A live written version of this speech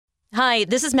Hi,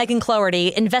 this is Megan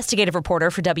Cloherty, investigative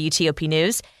reporter for WTOP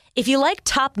News. If you like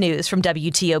top news from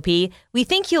WTOP, we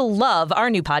think you'll love our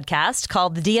new podcast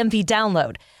called The DMV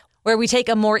Download, where we take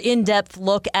a more in-depth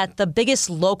look at the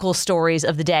biggest local stories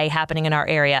of the day happening in our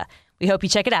area. We hope you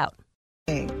check it out.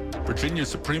 Virginia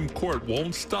Supreme Court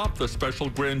won't stop the special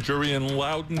grand jury in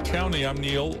Loudoun County. I'm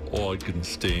Neil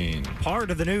Augenstein.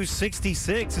 Part of the new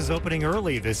 66 is opening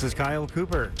early. This is Kyle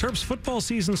Cooper. Terps football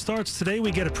season starts today.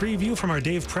 We get a preview from our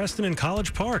Dave Preston in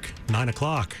College Park, 9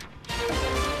 o'clock.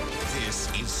 This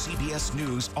is CBS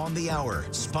News on the Hour,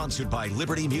 sponsored by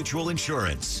Liberty Mutual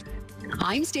Insurance.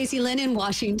 I'm Stacey Lynn in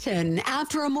Washington.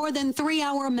 After a more than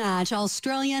 3-hour match,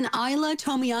 Australian Ayla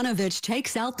Tomljanovic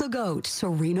takes out the GOAT,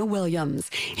 Serena Williams.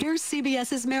 Here's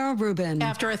CBS's Mara Rubin.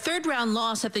 After a third-round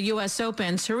loss at the U.S.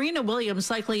 Open, Serena Williams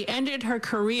likely ended her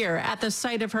career at the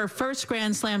site of her first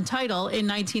Grand Slam title in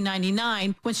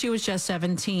 1999 when she was just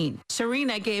 17.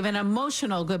 Serena gave an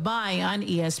emotional goodbye on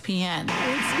ESPN.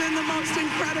 It's been the most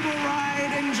incredible ride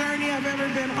and journey I've ever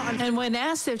been on. And when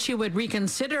asked if she would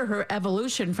reconsider her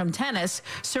evolution from tennis,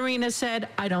 Serena said,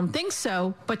 "I don't think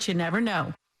so, but you never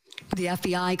know." The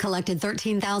FBI collected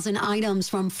 13,000 items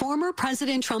from former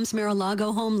President Trump's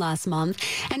Mar-a-Lago home last month.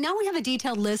 And now we have a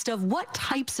detailed list of what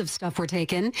types of stuff were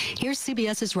taken. Here's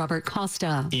CBS's Robert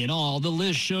Costa. In all, the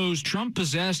list shows Trump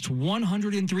possessed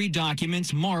 103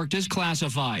 documents marked as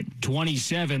classified.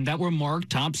 27 that were marked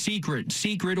top secret,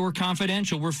 secret or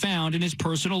confidential were found in his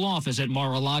personal office at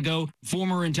Mar-a-Lago.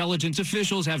 Former intelligence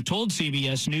officials have told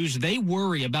CBS News they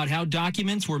worry about how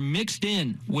documents were mixed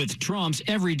in with Trump's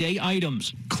everyday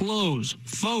items, clothes,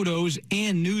 photos,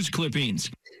 and news clippings.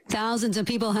 Thousands of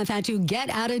people have had to get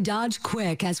out of Dodge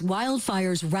quick as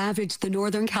wildfires ravaged the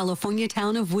Northern California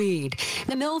town of Weed.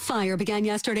 The Mill Fire began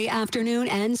yesterday afternoon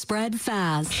and spread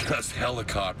fast. Just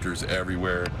helicopters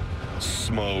everywhere,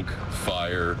 smoke,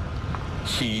 fire,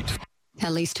 heat.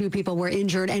 At least 2 people were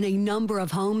injured and a number of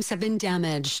homes have been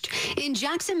damaged. In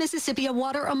Jackson, Mississippi, a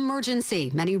water emergency.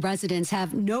 Many residents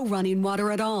have no running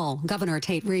water at all. Governor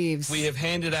Tate Reeves. We have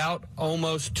handed out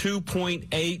almost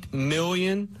 2.8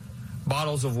 million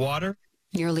bottles of water.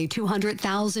 Nearly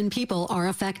 200,000 people are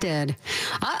affected.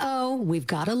 Uh-oh, we've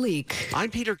got a leak. I'm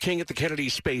Peter King at the Kennedy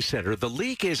Space Center. The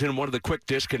leak is in one of the quick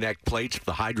disconnect plates of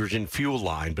the hydrogen fuel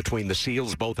line between the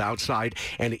seals both outside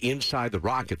and inside the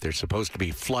rocket. They're supposed to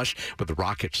be flush with the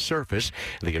rocket's surface.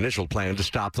 The initial plan to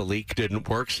stop the leak didn't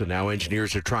work, so now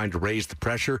engineers are trying to raise the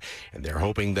pressure, and they're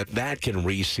hoping that that can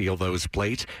reseal those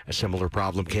plates. A similar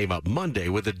problem came up Monday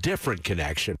with a different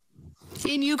connection.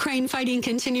 In Ukraine, fighting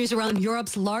continues around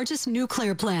Europe's largest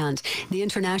nuclear plant. The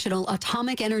International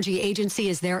Atomic Energy Agency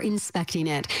is there inspecting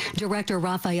it. Director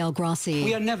Rafael Grossi.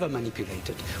 We are never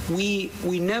manipulated. We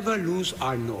never lose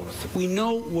our north. We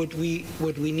know what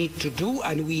we need to do,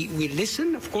 and we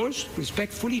listen, of course,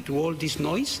 respectfully to all this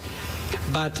noise.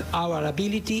 But our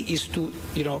ability is to,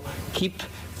 keep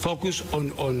focus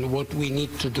on what we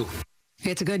need to do.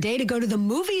 It's a good day to go to the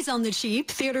movies on the cheap.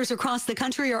 Theaters across the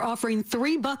country are offering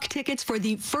 $3 tickets for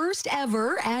the first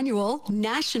ever annual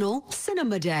National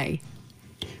Cinema Day.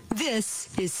 This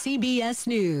is CBS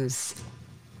News.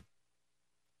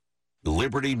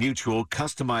 Liberty Mutual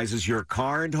customizes your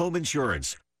car and home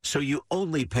insurance, so you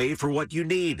only pay for what you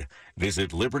need. Visit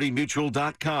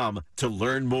libertymutual.com to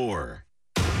learn more.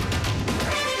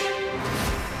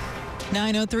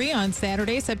 9:03 on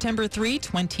Saturday, September 3,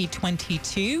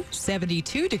 2022.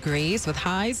 72 degrees with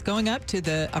highs going up to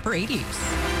the upper 80s.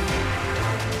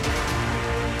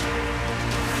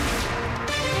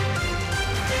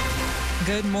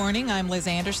 Good morning. I'm Liz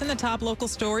Anderson. The top local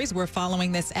stories we're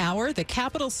following this hour. The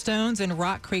Capitol Stones in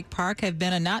Rock Creek Park have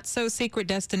been a not-so-secret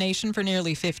destination for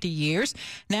nearly 50 years.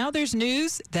 Now there's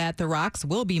news that the rocks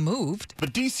will be moved.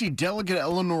 But D.C. Delegate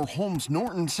Eleanor Holmes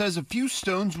Norton says a few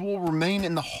stones will remain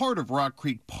in the heart of Rock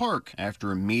Creek Park.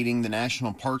 After a meeting, the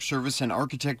National Park Service and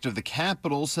architect of the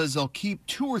Capitol says they'll keep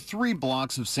 2 or 3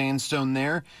 blocks of sandstone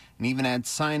there and even add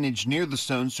signage near the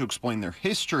stones to explain their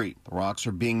history. The rocks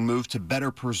are being moved to better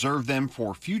preserve them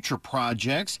for future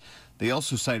projects. They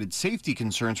also cited safety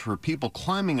concerns for people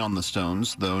climbing on the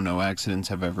stones, though no accidents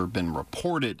have ever been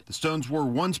reported. The stones were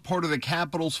once part of the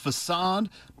Capitol's facade,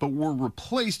 but were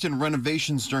replaced in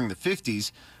renovations during the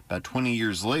 50s. About 20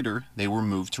 years later, they were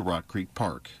moved to Rock Creek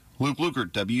Park. Luke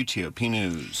Lukert, WTOP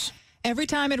News. Every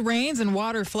time it rains and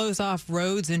water flows off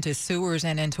roads into sewers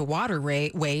and into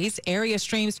waterways, area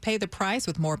streams pay the price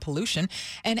with more pollution.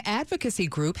 An advocacy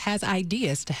group has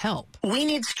ideas to help. We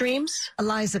need streams.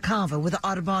 Eliza Carver with the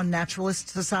Audubon Naturalist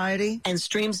Society. And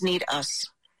streams need us.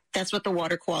 That's what the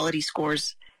water quality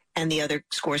scores and the other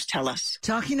scores tell us.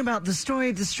 Talking about the story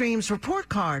of the stream's report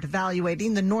card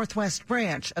evaluating the northwest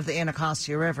branch of the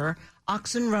Anacostia River,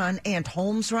 Oxen Run and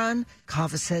Holmes Run,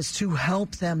 Kava says to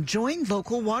help them join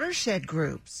local watershed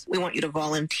groups. We want you to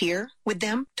volunteer with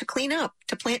them to clean up,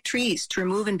 to plant trees, to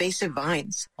remove invasive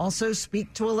vines. Also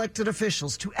speak to elected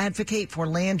officials to advocate for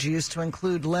land use to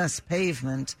include less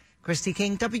pavement. Christy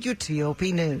King,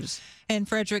 WTOP News. In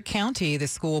Frederick County, the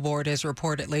school board is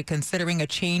reportedly considering a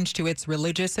change to its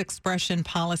religious expression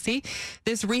policy.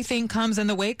 This rethink comes in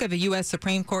the wake of a U.S.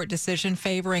 Supreme Court decision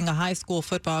favoring a high school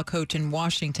football coach in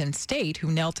Washington State who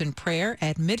knelt in prayer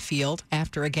at midfield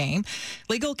after a game.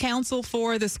 Legal counsel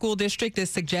for the school district is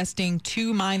suggesting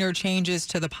two minor changes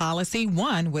to the policy.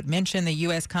 One would mention the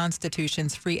U.S.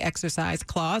 Constitution's free exercise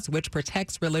clause, which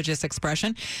protects religious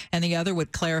expression, and the other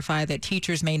would clarify that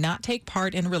teachers may not take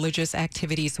part in religious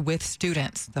activities with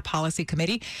students. The policy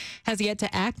committee has yet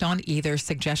to act on either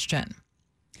suggestion.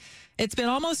 It's been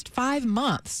almost 5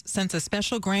 months since a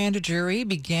special grand jury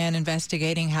began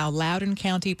investigating how Loudoun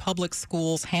County Public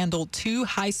Schools handled 2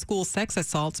 high school sex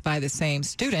assaults by the same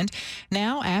student.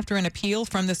 Now, after an appeal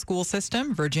from the school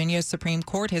system, Virginia's Supreme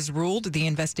Court has ruled the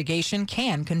investigation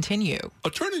can continue.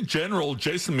 Attorney General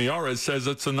Jason Miyares says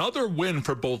it's another win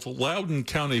for both Loudoun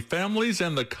County families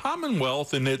and the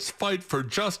Commonwealth in its fight for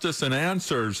justice and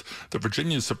answers. The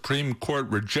Virginia Supreme Court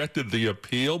rejected the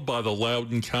appeal by the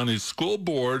Loudoun County School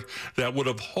Board that would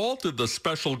have halted the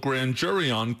special grand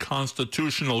jury on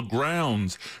constitutional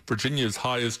grounds. Virginia's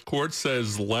highest court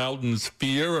says Loudoun's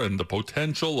fear and the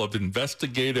potential of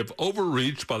investigative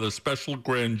overreach by the special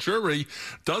grand jury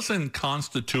doesn't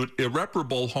constitute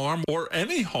irreparable harm or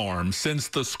any harm, since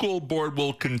the school board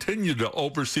will continue to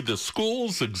oversee the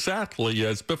schools exactly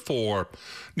as before.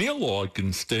 Neil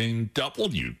Augenstein,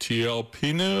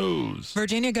 WTOP News.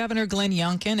 Virginia Governor Glenn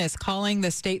Youngkin is calling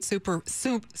the state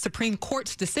Supreme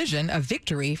Court's decision a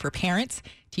victory for parents,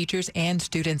 teachers, and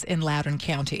students in Loudoun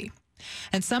County.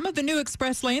 And some of the new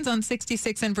express lanes on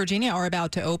 66 in Virginia are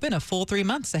about to open a full 3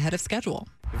 months ahead of schedule.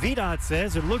 VDOT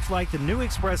says it looks like the new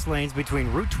express lanes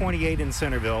between Route 28 in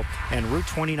Centerville and Route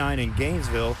 29 in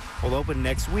Gainesville will open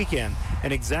next weekend.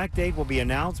 An exact date will be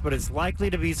announced, but it's likely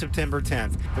to be September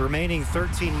 10th. The remaining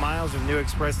 13 miles of new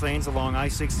express lanes along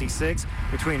I-66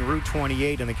 between Route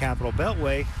 28 and the Capitol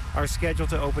Beltway are scheduled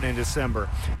to open in December.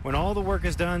 When all the work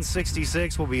is done,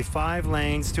 66 will be 5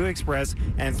 lanes, 2 express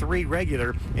and 3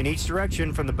 regular in each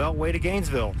direction from the Beltway to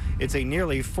Gainesville. It's a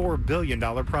nearly $4 billion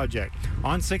project.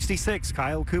 On 66,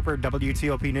 Kyle Cooper,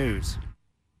 WTOP News.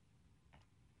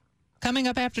 Coming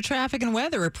up after traffic and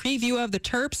weather, a preview of the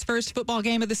Terps' first football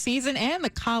game of the season,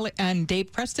 and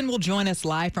Dave Preston will join us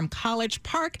live from College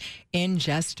Park in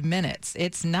just minutes.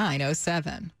 It's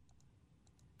 9:07.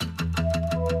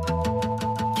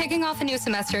 Kicking off a new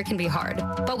semester can be hard,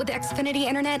 but with Xfinity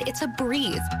Internet, it's a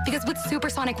breeze. Because with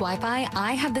supersonic Wi-Fi,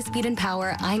 I have the speed and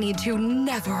power I need to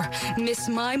never miss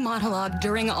my monologue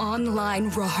during online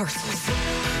rehearsals.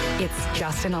 It's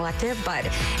just an elective, but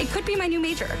it could be my new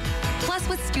major. Plus,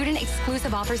 with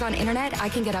student-exclusive offers on internet, I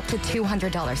can get up to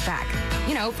 $200 back.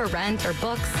 You know, for rent or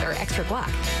books or extra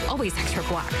guac. Always extra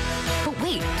guac. But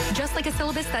wait, just like a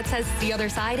syllabus that says the other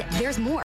side, there's more.